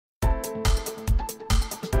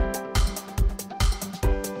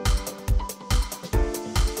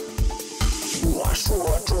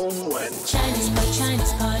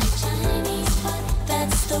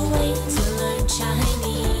the way to learn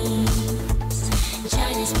Chinese.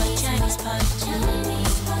 Chinese pot, Chinese pot,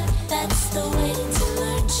 Chinese pot. That's the way to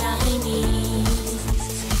learn Chinese.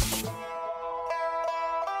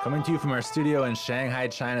 Coming to you from our studio in Shanghai,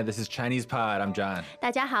 China, this is Chinese Pod. I'm John. 大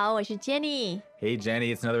家好，我是 Jenny。 Hey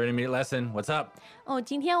Jenny, it's another intermediate lesson. What's up?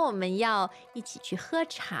 今天我们要一起去喝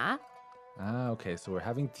茶。Okay, so we're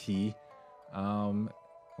having tea.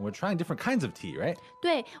 We're trying different kinds of tea, right?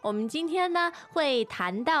 对，我们今天呢会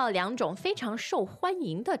谈到2种非常受欢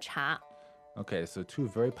迎的茶。Okay, so 2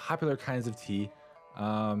 very popular kinds of tea.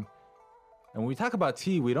 And when we talk about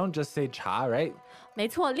tea, we don't just say cha, right? 没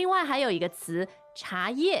错，另外还有一个词茶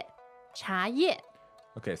叶，茶叶。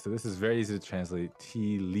Okay, so this is very easy to translate.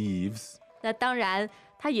 Tea leaves. 那当然，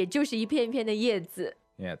它也就是一片一片的叶子。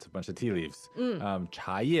Yeah, it's a bunch of tea leaves.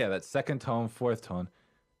 Cha ye, that's second tone, fourth tone.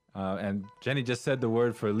 And Jenny just said the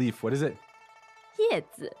word for leaf. What is it? 叶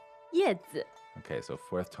子，叶子。 Okay, so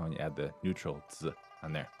fourth tone, you add the neutral z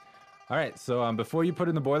on there. All right, so before you put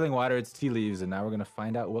in the boiling water, it's tea leaves, and now we're going to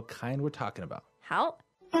find out what kind we're talking about. 好。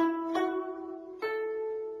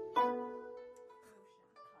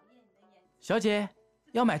小姐，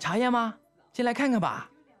要买茶叶吗？进来看看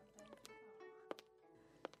吧。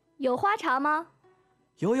有花茶吗？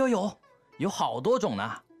有好多种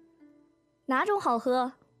呢。哪种好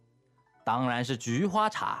喝？当然是菊花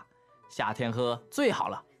茶，夏天喝最好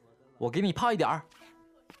了。我给你泡一点儿。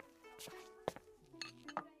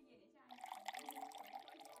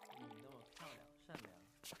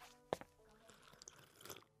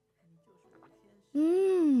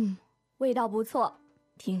味道不错，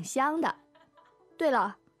挺香的。对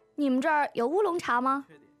了，你们这儿有乌龙茶吗？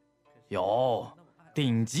有，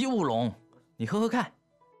顶级乌龙，你喝喝看。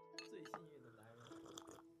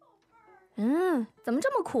怎么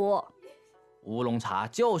这么苦？乌龙茶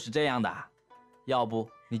就是这样的，要不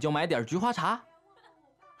你就买点菊花茶。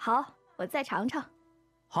好，我再尝尝。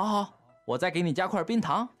好，我再给你加块冰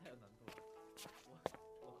糖。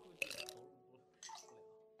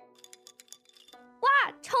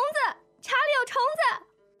哇，虫子！茶里有虫子！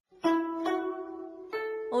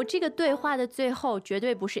这个对话的最后绝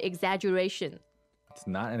对不是 exaggeration。 It's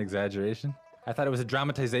not an exaggeration. I thought it was a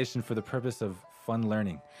dramatization for the purpose of fun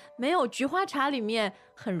learning. 没有，菊花茶里面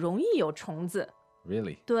很容易有虫子。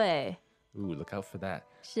 Really? 对， Ooh, look out for that.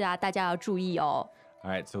 是啊，大家要注意哦。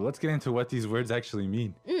 All right, so let's get into what these words actually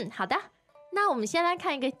mean. 好的。那我们先来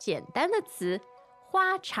看一个简单的词，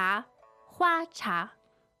花茶，花茶。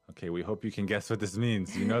 Okay, we hope you can guess what this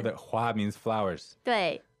means. You know that hua means flowers.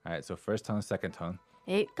 对， All right, so first tone, second tone.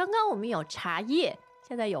 刚刚我们有茶叶，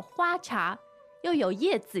现在有花茶，又有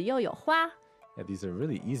叶子，又有花。 Yeah, these are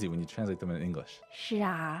really easy when you translate them in English. 是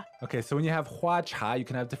啊， Okay, so when you have hua cha, you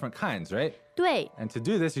can have different kinds, right? 对。 And to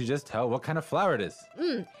do this, you just tell what kind of flower it is.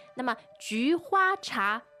 那么菊花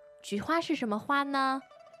茶，菊花是什么花呢？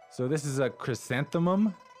 So this is a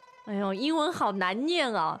chrysanthemum. 哎呦，英文好难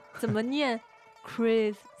念啊，怎么念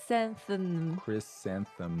 ？chrysanthemum。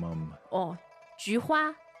 Chrysanthemum. 哦，菊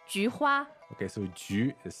花，菊花。 Okay, so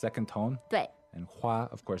ju is second tone, 对， and hua,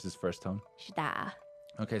 of course, is first tone. 是的。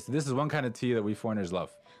 Okay, so this is one kind of tea that we foreigners love.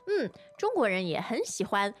 中国人也很喜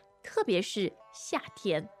欢，特别是夏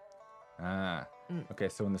天。 Okay,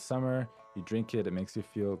 so in the summer, you drink it, it makes you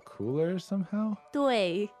feel cooler somehow.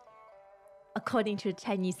 对 ，according to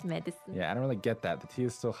Chinese medicine， Yeah, I don't really get that. The tea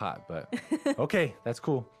is still hot, but okay, that's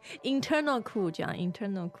cool. internal cool 这样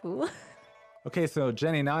internal cool。 Okay, so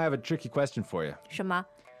Jenny, now I have a tricky question for you. 什么？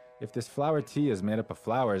 If this flower tea is made up of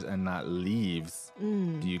flowers and not leaves,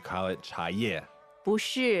 do you call it cha ye? 不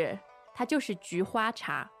是，它就是菊花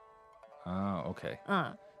茶。 Oh, okay.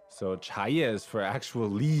 嗯， So cha ye is for actual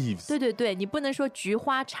leaves. 对对对，你不能说菊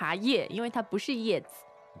花茶叶，因为它不是叶子。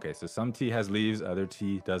 Okay, so some tea has leaves, other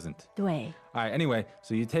tea doesn't. 对， All right, anyway,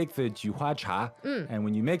 so you take the juhua cha, and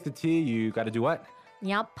when you make the tea, you got to do what? 你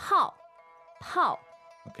要泡，泡。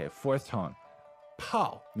 Okay, fourth tone.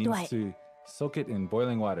 Pao means to soak it in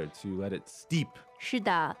boiling water, to let it steep. 是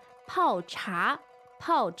的，泡茶，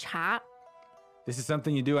泡茶。 This is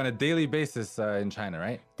something you do on a daily basis in China,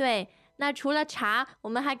 right? 对，那除了茶，我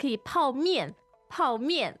们还可以泡面，泡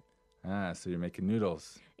面 So you're making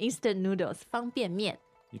noodles. ，instant noodles 方便面。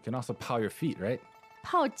 You can also pao your feet, right?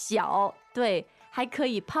 泡脚，对，还可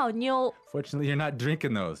以泡妞。 Fortunately, you're not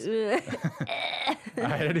drinking those. All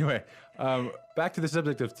right, anyway, back to the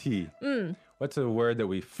subject of tea. What's a word that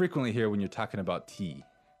we frequently hear when you're talking about tea?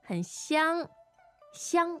 很香，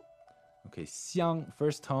香。 Okay, xiang,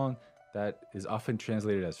 first tone, that is often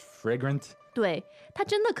translated as fragrant. 对，它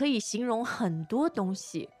真的可以形容很多东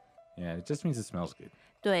西。 Yeah, it just means it smells good.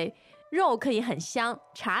 对，肉可以很香，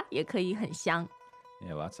茶也可以很香。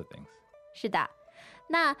 Yeah, lots of things. 是的，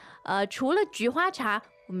那除了菊花茶，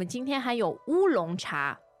我们今天还有乌龙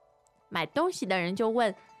茶。买东西的人就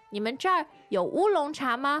问：你们这儿有乌龙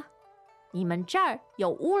茶吗？你们这儿有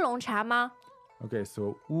乌龙茶吗？ Okay,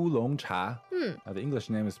 so oolong cha. The English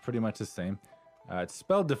name is pretty much the same. It's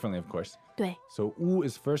spelled differently, of course. 对， So u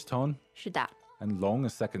is first tone 是的， and long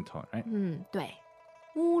is second tone, right? 对，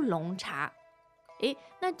乌龙茶。诶，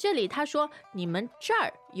那这里他说你们这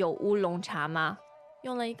儿有乌龙茶吗？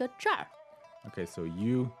用了一个这儿。 Okay, so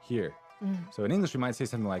you here. So in English, we might say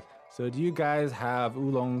something like, so do you guys have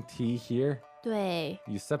oolong tea here? 对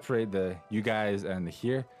You separate the you guys and the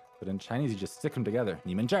here, but in Chinese, you just stick them together.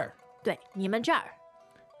 你们这儿.对，你们这儿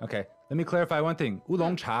Okay, let me clarify one thing.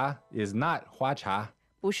 Oolong cha is not hua cha,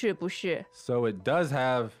 不是不是 so it does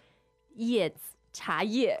have... 叶子茶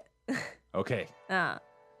叶。 Okay,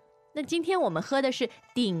 那今天我们喝的是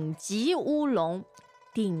顶级乌龙，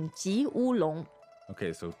顶级乌龙。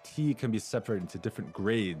 okay, so tea can be separated into different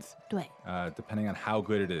grades 对， depending on how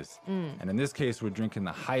good it is. And in this case, we're drinking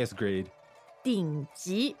the highest grade. 顶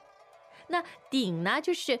级。那顶呢，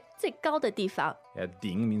就是最高的地方 Yeah,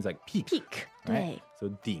 ding means like peak. ，peak。 right? 对， So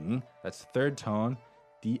ding, that's third tone,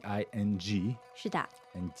 D-I-N-G. 是的，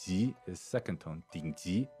 And ji is second tone, 顶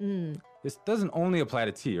级. This doesn't only apply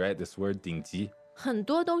to tea, right? This word 顶级. 很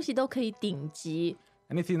多东西都可以顶级。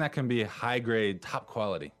 Anything that can be high grade, top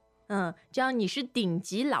quality. 这样你是顶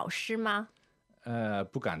级老师吗？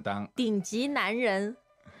不敢当. 顶级男人，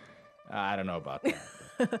 I don't know about that.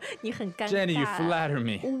 你很尴尬。 Jenny, you flatter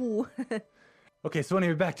me. 呜 Okay, so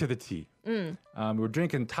anyway, back to the tea. We're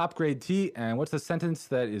drinking top grade tea, and what's the sentence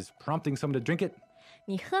that is prompting someone to drink it?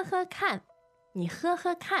 你喝喝看，你喝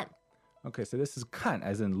喝看。 Okay, so this is kan,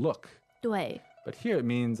 as in look. 对， But here it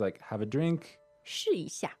means like have a drink. 试一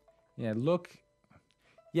下。 Yeah, look.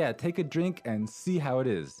 Yeah, take a drink and see how it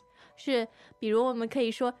is. 是，比如我们可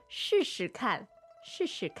以说试试看，试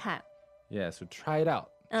试看。 Yeah, so try it out.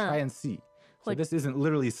 Try and see. So What- this isn't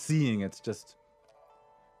literally seeing, it's just,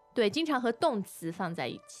 对，经常和动词放在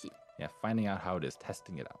一起。 yeah, finding out how it is,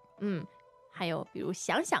 testing it out. 还有比如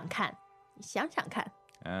想想看，你想想看。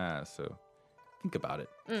 So think about it.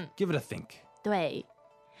 Give it a think. 对，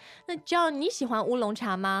那John，你喜欢乌龙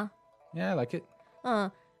茶吗？ Yeah, I like it.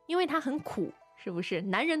 因为它很苦，是不是？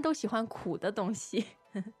男人都喜欢苦的东西。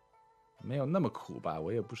没有那么苦吧，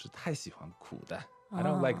我也不是太喜欢苦的. I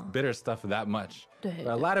don't like bitter stuff that much. 对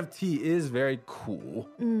But a lot of tea is very cool.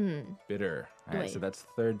 嗯， Bitter. All right, so 对。 that's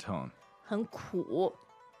third tone. 很苦，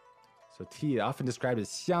 So tea often described as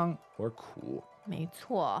香 or 苦. 没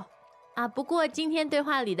错啊。不过今天对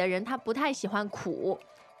话里的人他不太喜欢苦，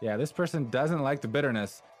 Yeah, this person doesn't like the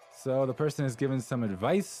bitterness. So the person is given some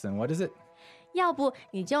advice, and what is it? 要不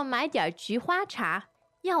你就买点菊花茶，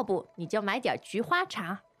要不你就买点菊花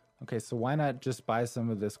茶。 Okay, so why not just buy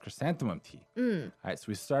some of this chrysanthemum tea? All right, so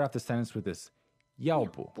we start off the sentence with this 要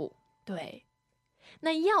不.不对，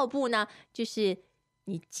那要不呢，就是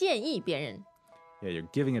你建议别人， Yeah, you're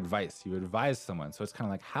giving advice. You advise someone. So it's kind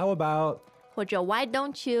of like, how about? 或者 Why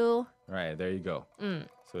don't you？ Right, there you go.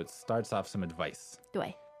 So it starts off some advice.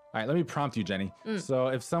 对， All right, let me prompt you, Jenny. So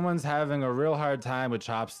if someone's having a real hard time with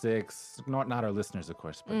chopsticks, not our listeners, of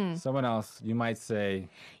course, but someone else, you might say,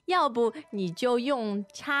 要不你就用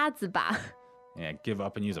叉子吧。 yeah, give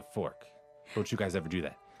up and use a fork. Don't you guys ever do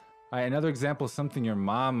that? All right, another example, something your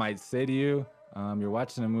mom might say to you. You're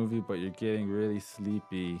watching a movie, but you're getting really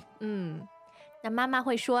sleepy. 那妈妈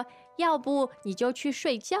会说，要不你就去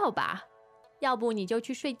睡觉吧，要不你就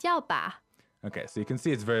去睡觉吧。 Okay, so you can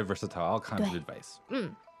see it's very versatile, all kinds of 对。 advice.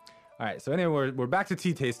 All right, so anyway, we're back to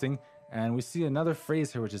tea tasting, and we see another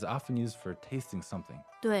phrase here which is often used for tasting something.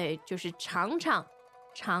 对，就是尝尝，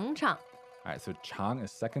尝尝。 All right, so chang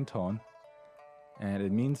is second tone, and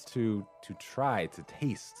it means to try, to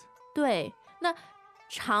taste. 对，那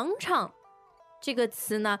尝尝这个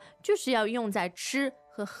词呢，就是要用在吃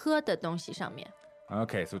和喝的东西上面。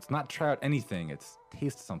 Okay, so it's not try out anything, it's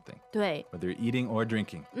taste something, 对， whether you're eating or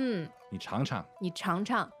drinking. 你尝尝. 你尝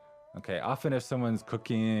尝。 Okay, often if someone's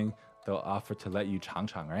cooking, they'll offer to let you 尝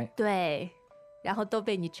尝, right? 对，然后都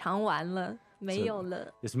被你尝完了，没有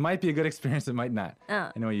了。 This might be a good experience, it might not. 嗯，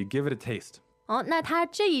 Anyway, you give it a taste. 哦，那他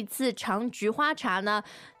这一次尝菊花茶呢，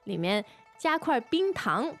里面加块冰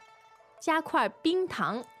糖，加块冰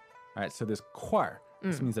糖。 All right, so this kwar,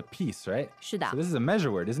 this means a piece, right? 是的 So，this is a measure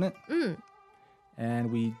word, isn't it? 嗯， And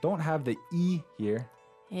we don't have the e here,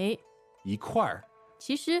 哎， yi kwar.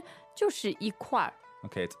 其实就是一块儿。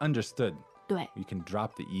 Okay, it's understood. 对， We can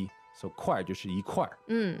drop the e. So kwar 就是一块.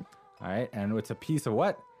 嗯， All right, and it's a piece of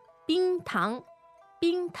what? 冰糖，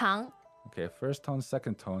冰糖。 Okay, first tone,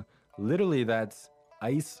 second tone. Literally, that's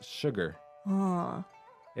ice sugar. 哦，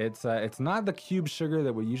 It's not the cube sugar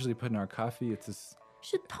that we usually put in our coffee. It's this,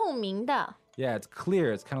 是透明的， yeah, it's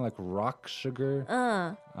clear. It's kind of like rock sugar.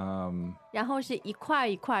 然后是一块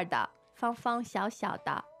一块的，方方小小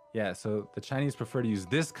的。 Yeah, so the Chinese prefer to use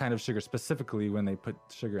this kind of sugar specifically when they put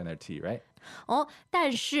sugar in their tea, right? 哦，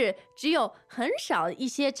但是只有很少一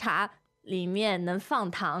些茶里面能放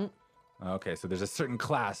糖。 Okay, so there's a certain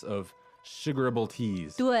class of sugarable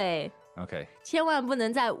teas. 对， Okay. 千万不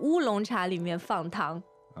能在乌龙茶里面放糖。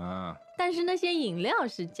 Uh, 但是那些饮料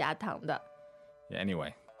是加糖的。 yeah,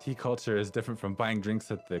 anyway, tea culture is different from buying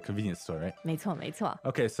drinks at the convenience store, right? 没错，没错。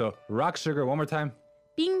 Okay, so rock sugar, one more time.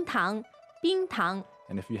 冰糖，冰糖，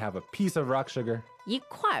 And if you have a piece of rock sugar, 一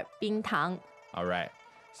块冰糖。 all right.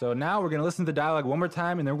 So now we're going to listen to the dialogue one more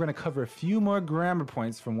time, and then we're going to cover a few more grammar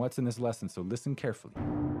points from what's in this lesson. So listen carefully.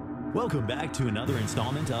 Welcome back to another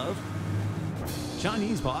installment of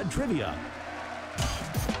Chinese Pod Trivia.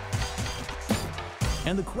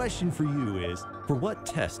 And the question for you is, for what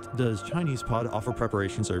test does Chinese Pod offer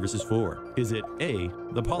preparation services for? Is it A,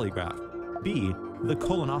 the polygraph, B, the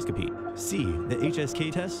colonoscopy, C, the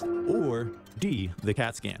HSK test, or D, the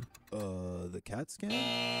CAT scan? The CAT scan?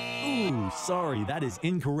 Ooh, sorry, that is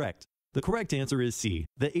incorrect. The correct answer is C,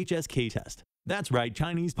 the HSK test. That's right,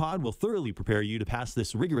 Chinese Pod will thoroughly prepare you to pass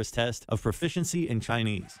this rigorous test of proficiency in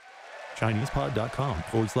Chinese.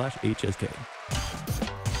 ChinesePod.com/HSK.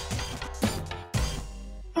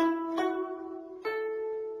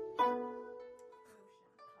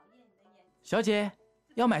 小姐，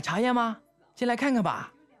要买茶叶吗？进来看看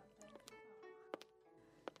吧。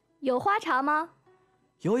有花茶吗？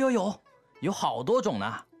有好多种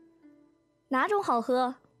呢。哪种好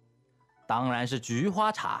喝？当然是菊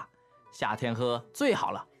花茶，夏天喝最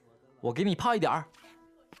好了。我给你泡一点儿。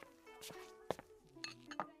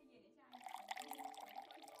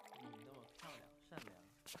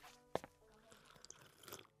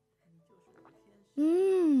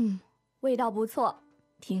味道不错，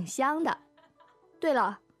挺香的。对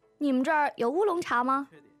了，你们这儿有乌龙茶吗？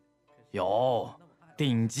有，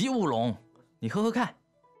顶级乌龙，你喝喝看。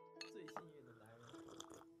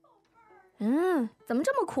怎么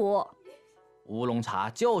这么苦？乌龙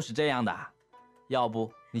茶就是这样的，要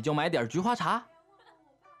不你就买点菊花茶。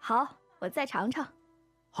好，我再尝尝。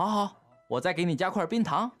好，我再给你加块冰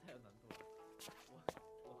糖。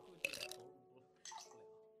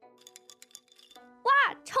哇，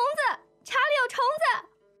虫子！茶里有虫子！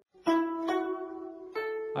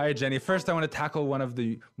 All right, Jenny, first I want to tackle one of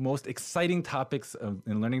the most exciting topics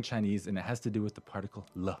in learning Chinese, and it has to do with the particle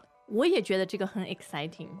le. 我也觉得这个很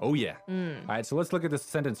exciting。 Oh, yeah. All right, so let's look at this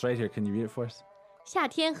sentence right here. Can you read it for us? 夏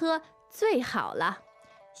天喝最好了，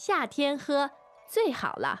夏天喝最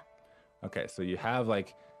好了。 Okay, so you have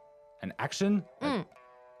like an action. Like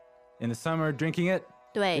in the summer, drinking it.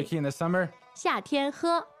 对， Drinking in the summer 夏天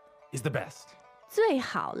喝 is the best. 最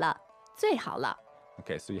好了，最好了。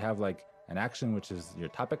 Okay, so you have like an action, which is your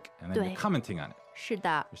topic, and then 对。 you're commenting on it. 是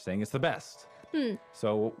的， You're saying it's the best.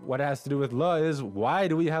 So what it has to do with le is, why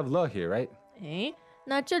do we have le here, right? 诶，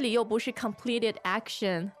那这里又不是 completed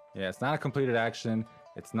action。 Yeah, it's not a completed action.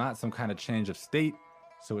 It's not some kind of change of state.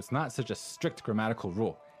 So it's not such a strict grammatical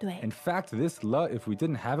rule. 对 In fact, this le, if we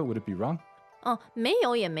didn't have it, would it be wrong? 哦，没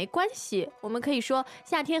有也没关系，我们可以说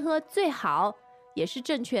夏天喝最好，也是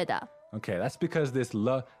正确的。 Okay, that's because this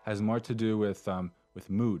le has more to do with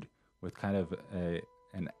mood, with kind of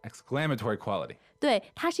an exclamatory quality. 对，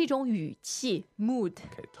它是一种语气 mood。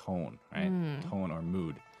 Okay, tone, right? Tone or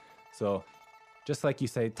mood. So just like you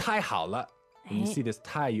say, 太好了, when you see this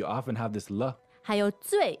太, you often have this le. 还有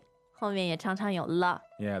最后面也常常有了。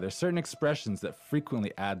 Yeah, there's certain expressions that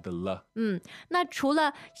frequently add the le. 那除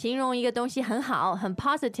了形容一个东西很好、很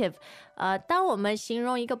positive，当我们形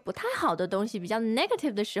容一个不太好的东西、比较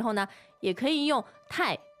negative 的时候呢，也可以用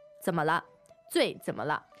太怎么了，最怎么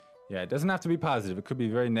了。 Yeah, it doesn't have to be positive. It could be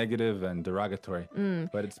very negative and derogatory.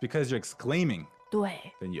 But it's because you're exclaiming,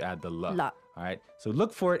 对， then you add the le. Le. All right. So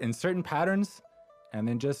look for it in certain patterns and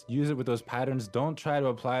then just use it with those patterns. Don't try to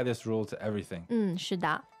apply this rule to everything. 是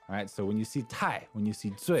的， All right. So when you see 太, when you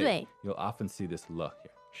see 最, 最 you'll often see this le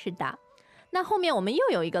here. 是的。那后面我们又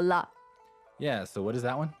有一个了。 Yeah. So what is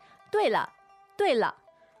that one? 对了，对了，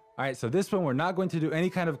 All right. So this one, we're not going to do any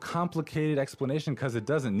kind of complicated explanation because it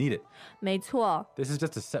doesn't need it. 没错， This is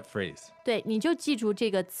just a set phrase. 对，你就记住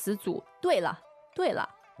这个词组。对了，对了，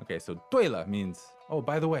 Okay. So 对了 means, oh,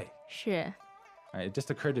 by the way. 是， All right. It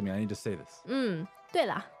just occurred to me. I need to say this. 对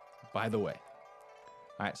了， By the way.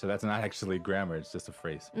 All right, so that's not actually grammar, it's just a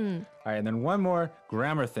phrase. 嗯， All right, and then one more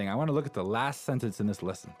grammar thing. I want to look at the last sentence in this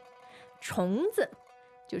lesson. 虫子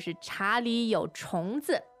就是茶里有虫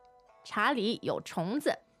子，茶里有虫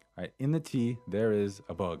子。All right? In the tea, there is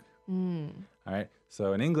a bug. All right.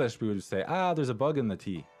 So in English, we would say, there's a bug in the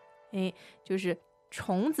tea. 哎，就是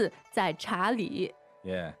虫子在茶里。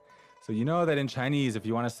 Yeah. So you know that in Chinese, if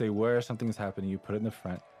you want to say where something's happening, you put it in the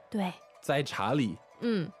front. 对，在茶里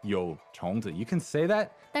有虫子. You can say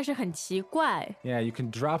that. 但是很奇怪。 Yeah, you can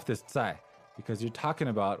drop this 在 because you're talking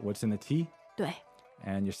about what's in the tea 对，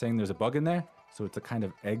 and you're saying there's a bug in there. So it's a kind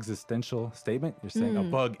of existential statement. You're saying a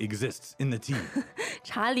bug exists in the tea.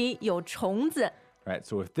 茶里有虫子。 Right?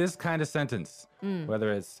 So with this kind of sentence,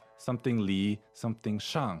 whether it's something li, something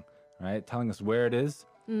shang, right? Telling us where it is,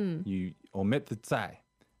 you omit the 在.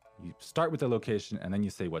 You start with the location and then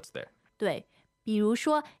you say what's there. 对，比如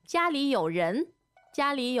说家里有人，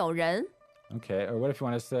家里有人， Okay, or what if you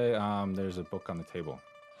want to say there's a book on the table?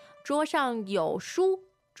 桌上有书，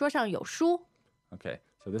桌上有书。 Okay,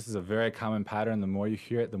 so this is a very common pattern. The more you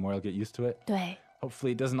hear it, the more you'll get used to it. 对，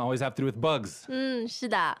 Hopefully it doesn't always have to do with bugs. 是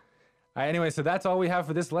的。 All right, anyway, so that's all we have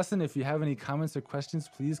for this lesson. If you have any comments or questions,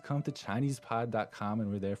 please come to ChinesePod.com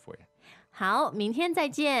and we're there for you. 好，明天再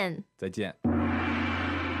见。再见.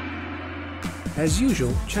 As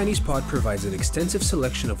usual, ChinesePod provides an extensive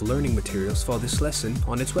selection of learning materials for this lesson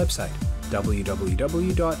on its website,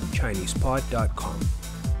 www.chinesepod.com.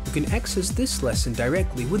 You can access this lesson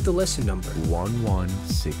directly with the lesson number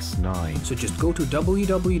 1169. So just go to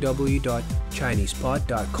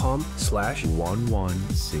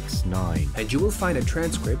www.chinesepod.com/1169 69. and you will find a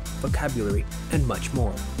transcript, vocabulary, and much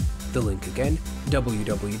more. The link again,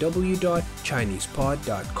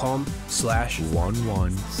 www.chinesepod.com/1169.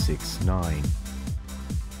 1169.